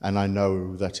 And I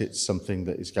know that it's something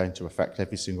that is going to affect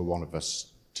every single one of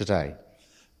us today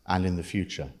and in the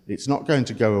future. It's not going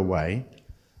to go away.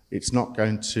 It's not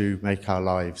going to make our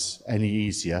lives any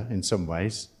easier in some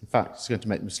ways. In fact, it's going to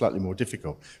make them slightly more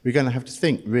difficult. We're going to have to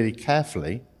think really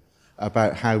carefully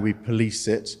about how we police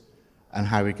it and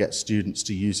how we get students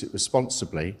to use it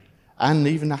responsibly, and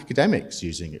even academics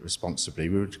using it responsibly.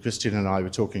 Christian and I were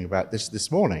talking about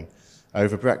this morning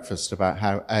over breakfast, about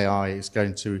how AI is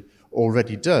going to,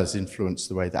 already does influence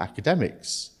the way that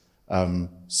academics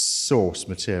source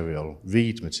material,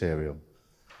 read material.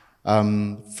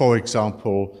 For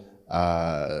example,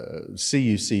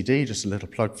 CUCD, just a little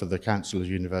plug for the Council of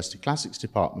University Classics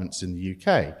Departments in the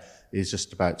UK, is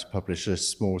just about to publish a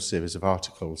small series of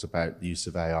articles about the use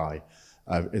of AI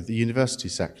in the university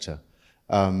sector,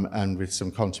 and with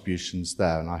some contributions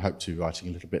there, and I hope to be writing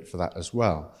a little bit for that as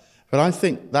well. But I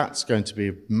think that's going to be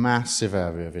a massive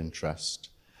area of interest.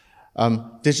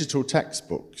 Digital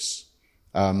textbooks.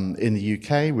 In the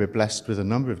UK, we're blessed with a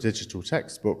number of digital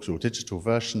textbooks or digital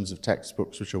versions of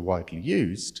textbooks which are widely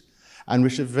used and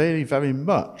which have very, very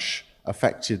much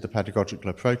affected the pedagogical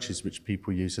approaches which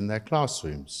people use in their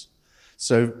classrooms.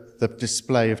 So the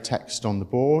display of text on the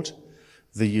board,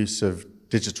 the use of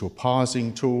digital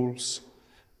parsing tools,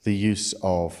 the use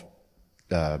of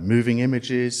moving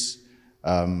images,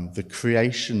 the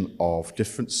creation of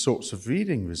different sorts of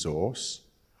reading resource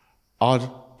are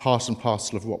part and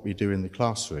parcel of what we do in the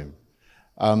classroom.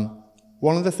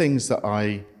 One of the things that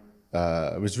I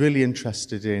was really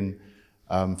interested in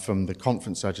from the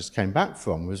conference I just came back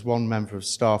from was one member of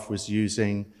staff was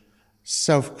using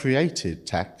self-created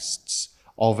texts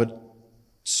of a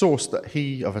source that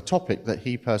of a topic that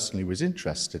he personally was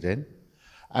interested in,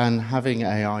 and having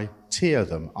AI tier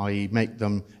them, i.e. make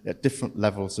them at different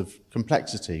levels of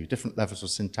complexity, different levels of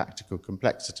syntactical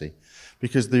complexity,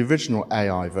 because the original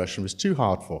AI version was too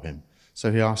hard for him.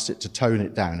 So he asked it to tone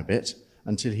it down a bit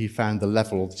until he found the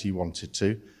level that he wanted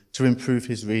to improve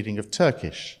his reading of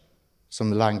Turkish,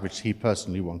 some language he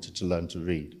personally wanted to learn to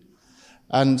read.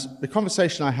 And the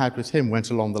conversation I had with him went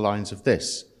along the lines of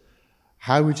this: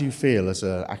 how would you feel as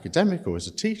an academic or as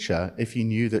a teacher if you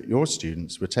knew that your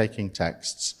students were taking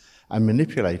texts and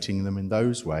manipulating them in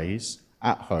those ways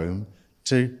at home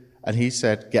and he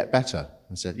said, get better.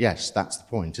 I said, yes, that's the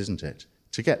point, isn't it?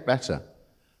 To get better.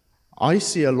 I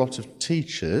see a lot of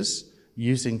teachers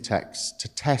using text to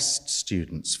test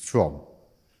students from.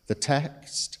 The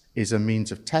text is a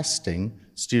means of testing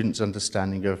students'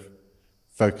 understanding of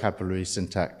vocabulary,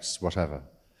 syntax, whatever.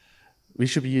 We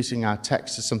should be using our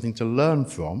text as something to learn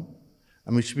from,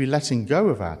 and we should be letting go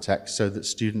of our text so that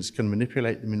students can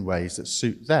manipulate them in ways that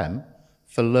suit them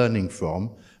for learning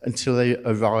from until they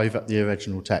arrive at the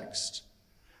original text.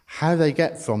 How they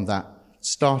get from that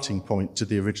starting point to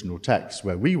the original text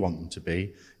where we want them to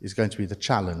be is going to be the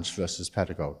challenge for us as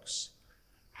pedagogues.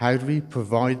 How do we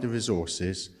provide the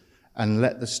resources and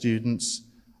let the students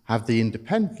have the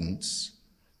independence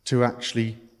to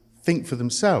actually think for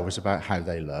themselves about how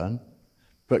they learn,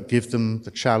 but give them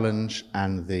the challenge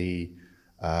and the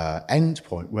end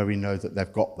point where we know that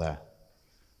they've got there?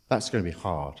 That's going to be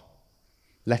hard.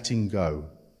 Letting go.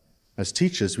 As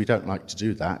teachers, we don't like to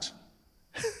do that.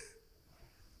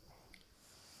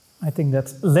 I think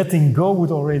that letting go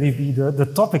would already be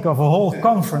the topic of a whole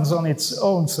conference on its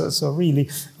own. So really,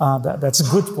 that's a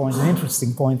good point, an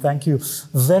interesting point. Thank you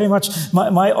very much.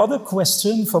 My other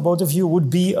question for both of you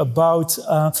would be about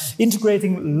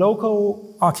integrating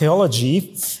local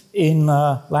archaeology in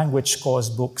language course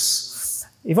books.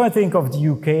 If I think of the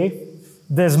UK,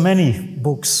 there's many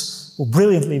books which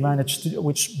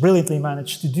brilliantly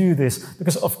managed to do this,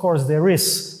 because of course there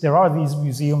are these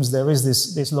museums, there is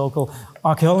this local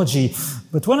archaeology.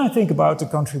 But when I think about the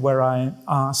country where I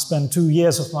spent 2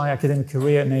 years of my academic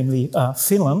career, namely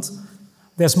Finland,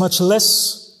 there's much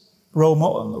less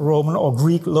Roman or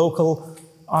Greek local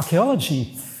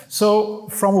archaeology. So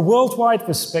from a worldwide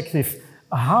perspective,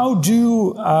 how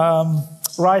do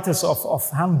writers of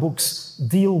handbooks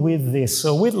deal with this?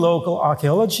 So with local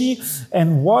archaeology,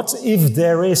 and what if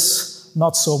there is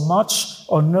not so much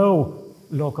or no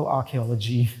local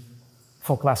archaeology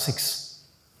for classics?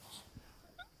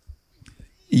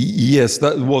 Yes,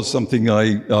 that was something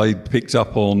I picked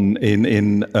up on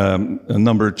in a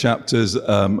number of chapters.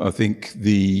 I think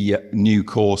the new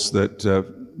course that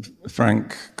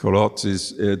Frank Collot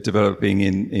is developing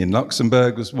in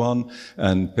Luxembourg was one,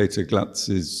 and Peter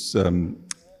Glatz's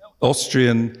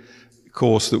Austrian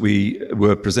course that we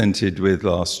were presented with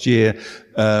last year.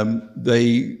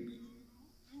 They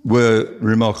were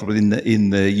remarkable in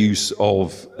their use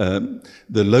of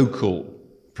the local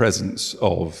presence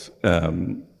of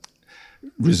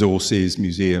resources,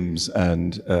 museums,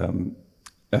 and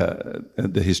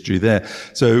the history there.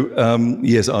 So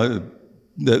yes,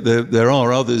 there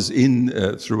are others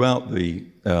throughout the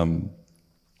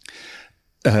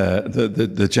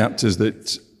chapters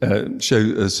that show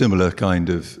a similar kind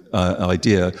of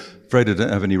idea. Afraid I don't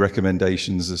have any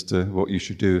recommendations as to what you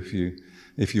should do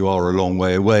if you are a long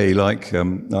way away, like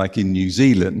in New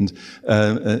Zealand,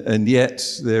 and yet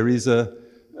there is a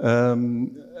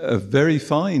very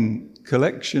fine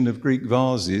collection of Greek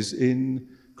vases in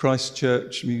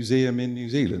Christchurch Museum in New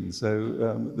Zealand.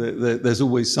 So there's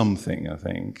always something, I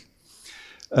think.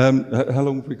 How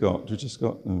long have we got? We just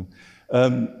got.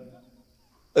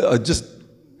 I'd just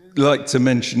like to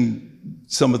mention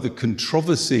some of the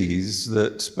controversies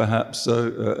that perhaps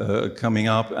are coming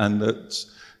up and that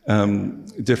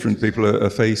different people are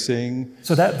facing.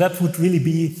 So that would really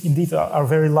be indeed our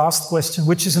very last question,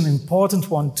 which is an important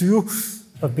one too,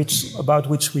 but about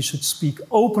which we should speak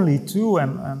openly too,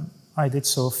 and I did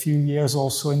so a few years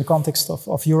also in the context of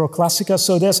Euroclassica.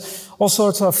 So there's all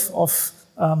sorts of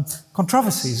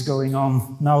controversies going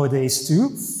on nowadays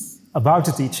too, about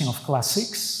the teaching of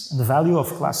classics and the value of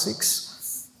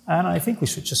classics. And I think we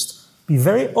should just be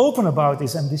very open about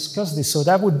this and discuss this. So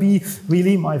that would be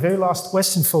really my very last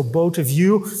question for both of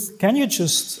you. Can you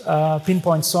just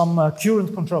pinpoint some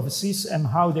current controversies and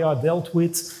how they are dealt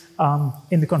with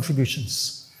in the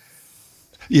contributions?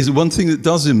 Yes, one thing that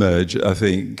does emerge, I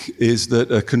think, is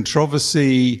that a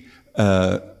controversy,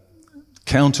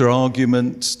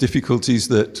 counter-arguments, difficulties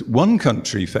that one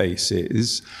country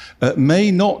faces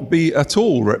may not be at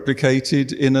all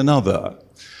replicated in another.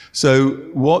 So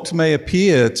what may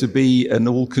appear to be an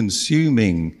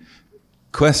all-consuming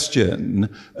question,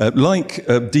 like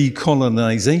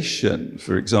decolonization,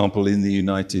 for example, in the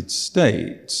United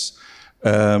States,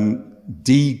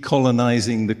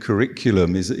 decolonizing the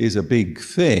curriculum is a big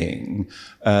thing,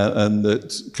 and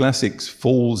that classics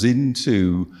falls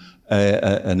into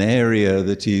an area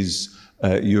that is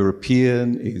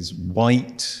European, is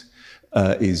white,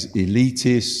 is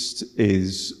elitist,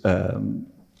 is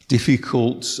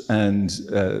difficult, and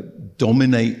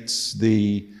dominates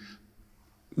the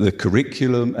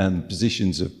curriculum and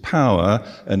positions of power,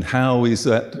 and how is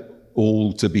that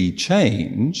all to be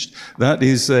changed? That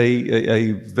is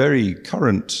a very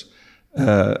current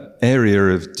area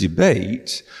of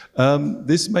debate.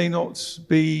 This may not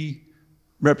be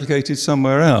replicated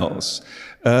somewhere else.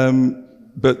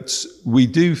 But we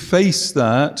do face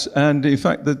that, and in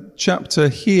fact the chapter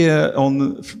here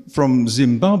from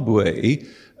Zimbabwe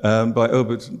by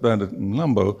Obert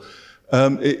Lambo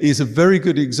is a very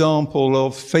good example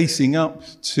of facing up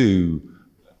to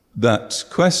that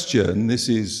question. This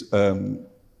is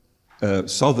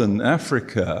Southern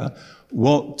Africa.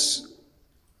 What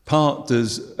part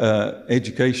does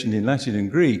education in Latin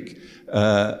and Greek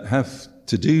have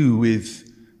to do with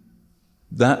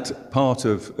that part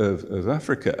of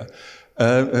Africa?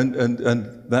 And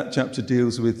that chapter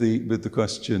deals with the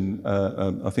question,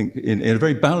 I think, in a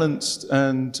very balanced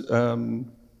and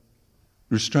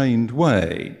restrained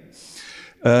way.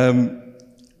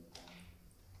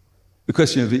 The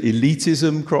question of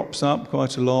elitism crops up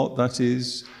quite a lot. That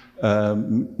is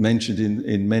mentioned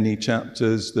in many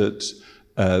chapters, that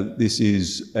this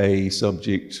is a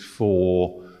subject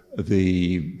for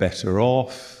the better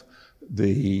off,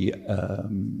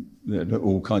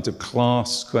 all kinds of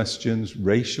class questions,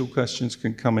 racial questions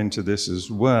can come into this as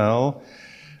well.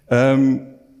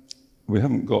 We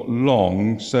haven't got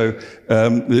long, so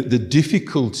the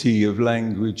difficulty of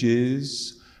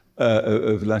languages,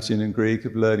 of Latin and Greek,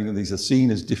 of learning, and these are seen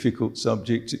as difficult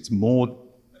subjects. It's more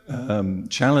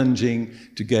challenging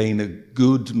to gain a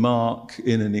good mark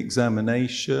in an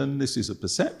examination. This is a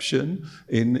perception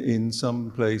in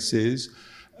some places.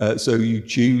 So you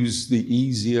choose the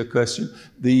easier question.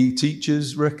 The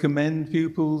teachers recommend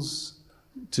pupils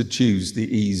to choose the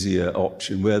easier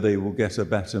option where they will get a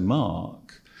better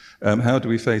mark. How do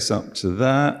we face up to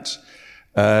that?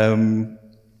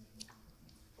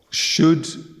 Should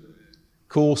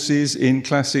courses in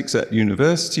classics at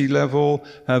university level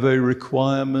have a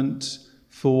requirement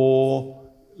for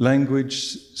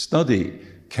language study?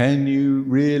 Can you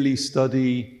really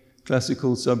study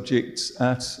classical subjects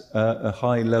at a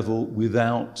high level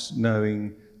without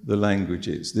knowing the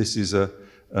languages? This is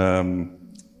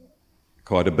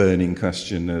quite a burning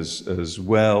question as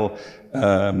well,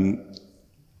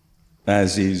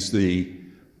 as is the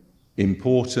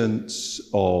importance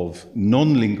of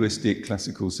non-linguistic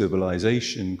classical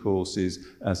civilization courses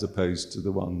as opposed to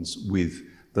the ones with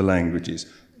the languages.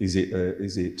 Is it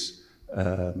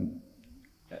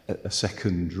a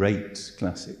second-rate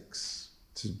classics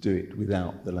to do it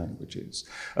without the languages.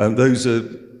 Those are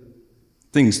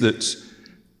things that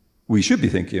we should be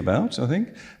thinking about, I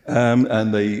think,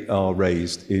 and they are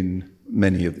raised in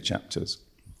many of the chapters.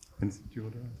 Anything do you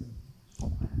want to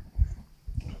add?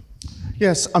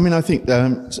 Yes, I mean, I think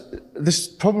this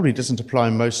probably doesn't apply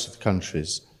in most of the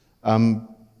countries,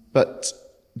 but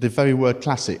the very word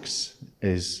classics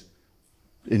is,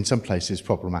 in some places,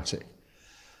 problematic.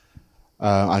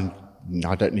 And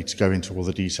I don't need to go into all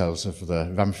the details of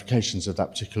the ramifications of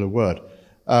that particular word.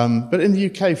 But in the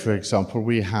UK, for example,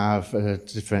 we have a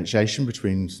differentiation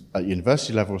between, at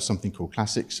university level, something called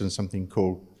classics and something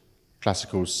called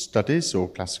classical studies or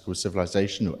classical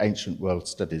civilization or ancient world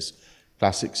studies.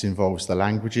 Classics involves the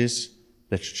languages,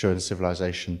 literature and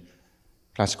civilization.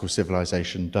 Classical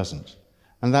civilization doesn't.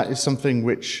 And that is something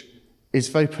which is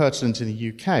very pertinent in the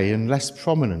UK and less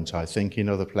prominent, I think, in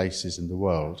other places in the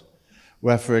world,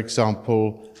 where, for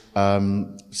example,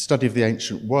 study of the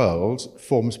ancient world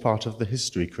forms part of the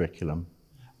history curriculum,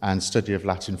 and study of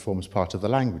Latin forms part of the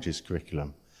languages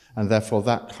curriculum. And therefore,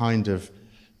 that kind of,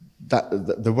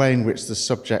 the way in which the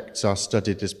subjects are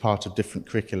studied as part of different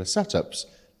curricular setups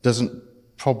doesn't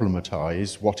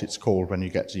problematize what it's called when you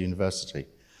get to university.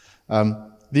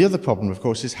 The other problem, of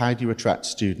course, is how do you attract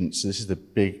students? This is the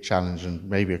big challenge and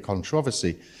maybe a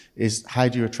controversy, is how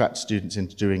do you attract students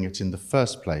into doing it in the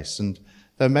first place? And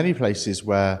there are many places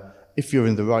where if you're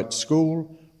in the right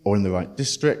school or in the right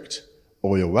district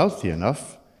or you're wealthy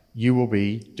enough, you will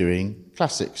be doing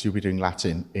classics, you'll be doing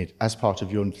Latin as part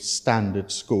of your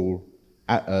standard school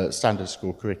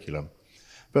curriculum.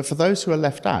 But for those who are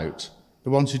left out, the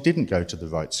ones who didn't go to the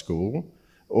right school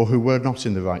or who were not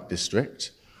in the right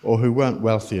district or who weren't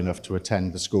wealthy enough to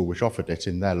attend the school which offered it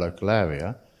in their local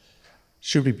area,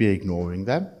 should we be ignoring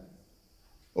them?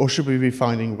 Or should we be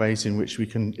finding ways in which we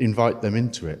can invite them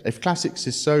into it? If classics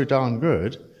is so darn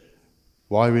good,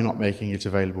 why are we not making it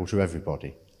available to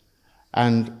everybody?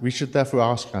 And we should therefore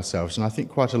ask ourselves, and I think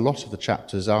quite a lot of the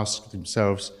chapters ask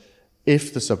themselves,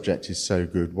 if the subject is so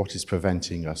good, what is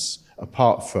preventing us,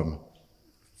 apart from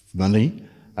money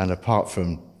and apart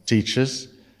from teachers,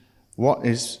 what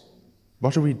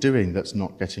are we doing that's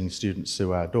not getting students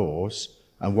through our doors,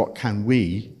 and what can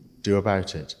we do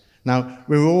about it? Now,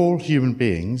 we're all human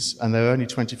beings, and there are only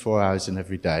 24 hours in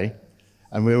every day,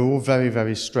 and we're all very,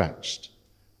 very stretched.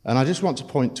 And I just want to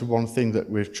point to one thing that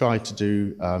we've tried to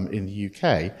do in the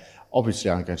UK.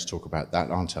 Obviously, I'm going to talk about that,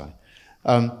 aren't I?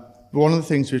 But one of the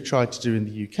things we've tried to do in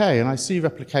the UK, and I see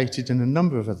replicated in a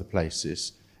number of other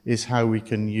places, is how we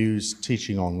can use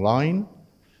teaching online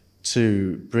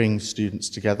to bring students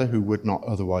together who would not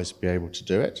otherwise be able to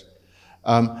do it,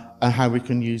 and how we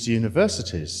can use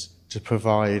universities to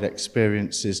provide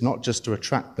experiences not just to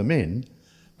attract them in,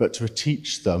 but to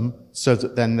teach them so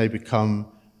that then they become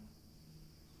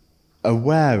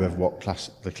aware of what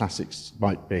the classics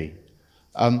might be.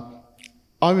 I'm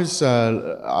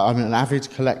an avid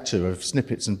collector of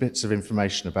snippets and bits of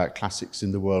information about classics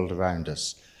in the world around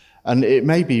us. And it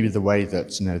may be the way that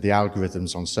the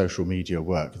algorithms on social media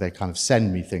work. They kind of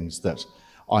send me things that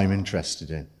I'm interested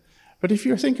in. But if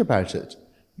you think about it,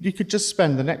 you could just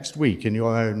spend the next week in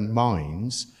your own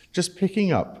minds just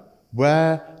picking up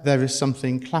where there is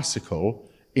something classical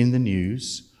in the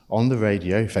news, on the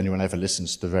radio, if anyone ever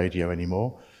listens to the radio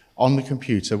anymore, on the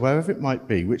computer, wherever it might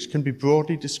be, which can be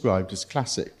broadly described as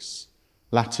classics,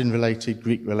 Latin-related,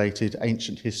 Greek-related,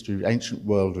 ancient history, ancient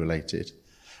world-related.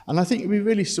 And I think you'll be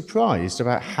really surprised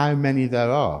about how many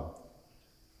there are.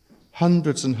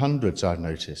 Hundreds and hundreds, I've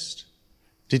noticed.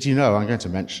 Did you know, I'm going to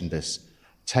mention this,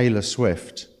 Taylor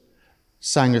Swift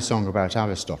sang a song about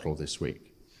Aristotle this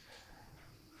week.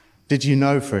 Did you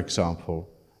know, for example,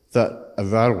 that a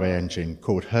railway engine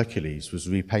called Hercules was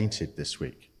repainted this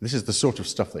week? This is the sort of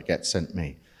stuff that gets sent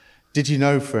me. Did you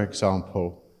know, for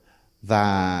example,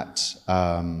 that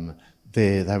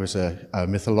there was a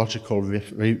mythological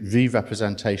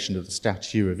re-representation of the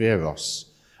statue of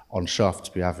Eros on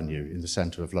Shaftesbury Avenue in the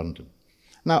centre of London?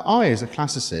 Now, I, as a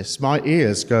classicist, my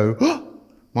ears go, oh!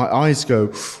 My eyes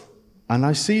go, and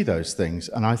I see those things,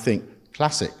 and I think,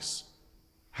 classics.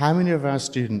 How many of our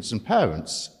students and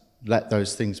parents let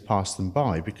those things pass them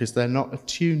by because they're not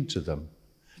attuned to them?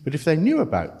 But if they knew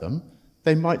about them,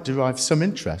 they might derive some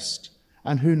interest,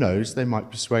 and who knows, they might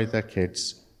persuade their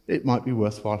kids it might be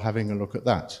worthwhile having a look at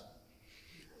that.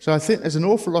 So I think there's an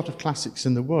awful lot of classics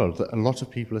in the world that a lot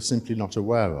of people are simply not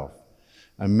aware of.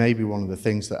 And maybe one of the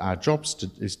things that our job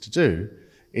is to do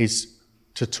is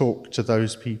to talk to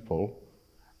those people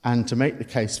and to make the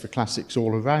case for classics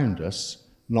all around us,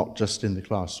 not just in the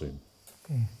classroom.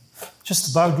 Okay.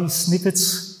 Just about these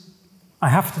snippets, I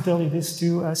have to tell you this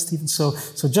too, Steven. So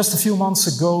just a few months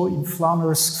ago in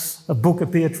Flanders, a book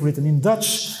appeared written in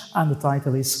Dutch, and the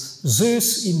title is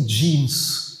Zeus in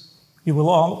Jeans. You will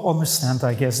all understand,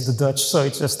 I guess, the Dutch. So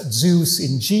it's just Zeus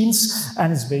in jeans,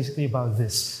 and it's basically about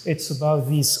this. It's about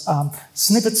these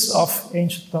snippets of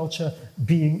ancient culture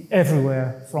being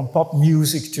everywhere, from pop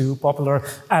music to popular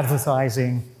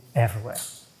advertising, everywhere.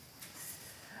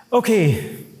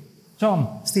 Okay,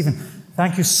 John, Steven,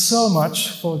 thank you so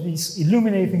much for these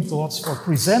illuminating thoughts, for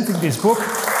presenting this book,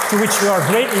 to which we are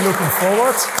greatly looking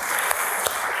forward.